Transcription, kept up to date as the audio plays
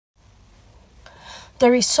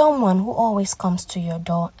There is someone who always comes to your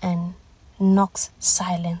door and knocks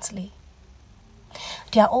silently.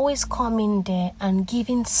 They are always coming there and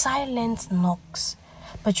giving silent knocks,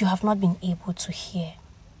 but you have not been able to hear.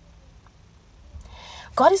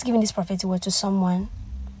 God is giving this prophetic word to someone.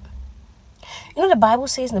 You know, the Bible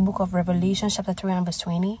says in the book of Revelation, chapter 3 and verse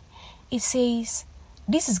 20, it says,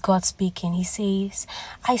 this is God speaking. He says,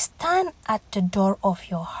 I stand at the door of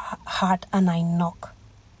your heart and I knock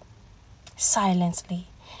silently.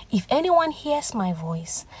 If anyone hears my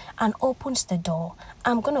voice and opens the door,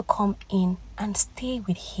 I'm going to come in and stay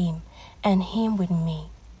with him and him with me.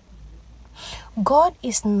 God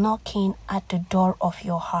is knocking at the door of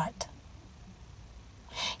your heart.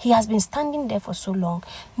 He has been standing there for so long.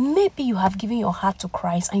 Maybe you have given your heart to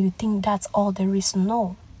Christ and you think that's all there is.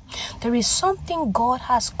 No. There is something God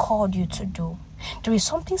has called you to do. There is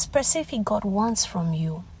something specific God wants from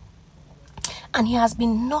you. And He has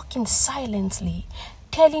been knocking silently,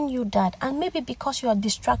 telling you that. And maybe because you are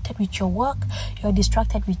distracted with your work, you're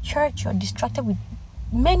distracted with church, you're distracted with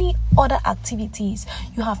many other activities,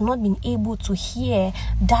 you have not been able to hear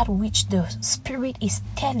that which the Spirit is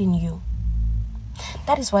telling you.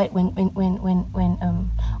 That is why when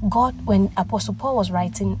Apostle Paul was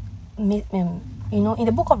writing, in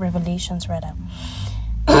the book of Revelations rather,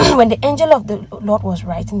 when the angel of the Lord was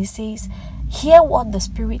writing, he says, hear what the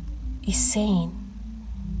Spirit is saying.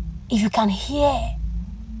 If you can hear,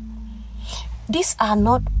 these are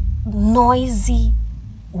not noisy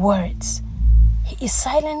words. He is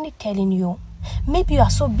silently telling you. Maybe you are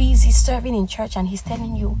so busy serving in church and He's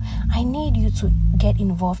telling you, I need you to get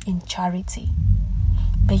involved in charity.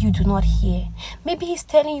 But you do not hear. Maybe He's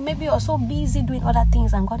telling you, maybe you are so busy doing other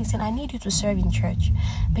things and God is saying, I need you to serve in church.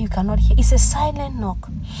 But you cannot hear. It's a silent knock.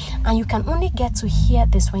 And you can only get to hear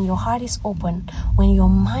this when your heart is open, when your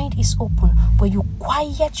mind is open, when you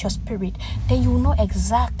quiet your spirit. Then you will know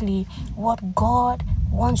exactly what God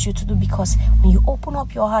wants you to do, because when you open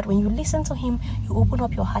up your heart, when you listen to Him, you open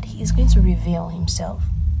up your heart, He is going to reveal Himself.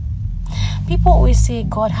 People always say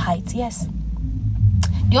God hides. Yes.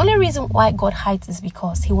 The only reason why God hides is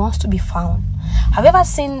because He wants to be found. Have you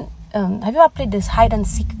ever played this hide and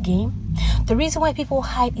seek game? The reason why people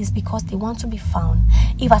hide is because they want to be found.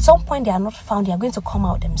 If at some point they are not found, they are going to come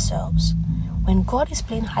out themselves. When God is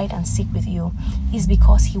playing hide and seek with you, it's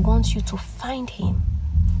because He wants you to find Him.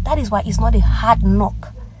 That is why it's not a hard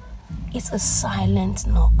knock. It's a silent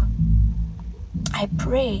knock. I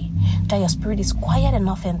pray that your spirit is quiet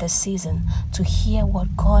enough in this season to hear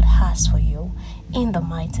what God has for you. In the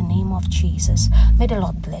mighty name of Jesus. May the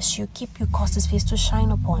Lord bless you, keep you, cause His face to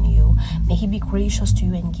shine upon you. May He be gracious to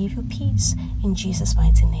you and give you peace. In Jesus'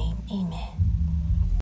 mighty name. Amen.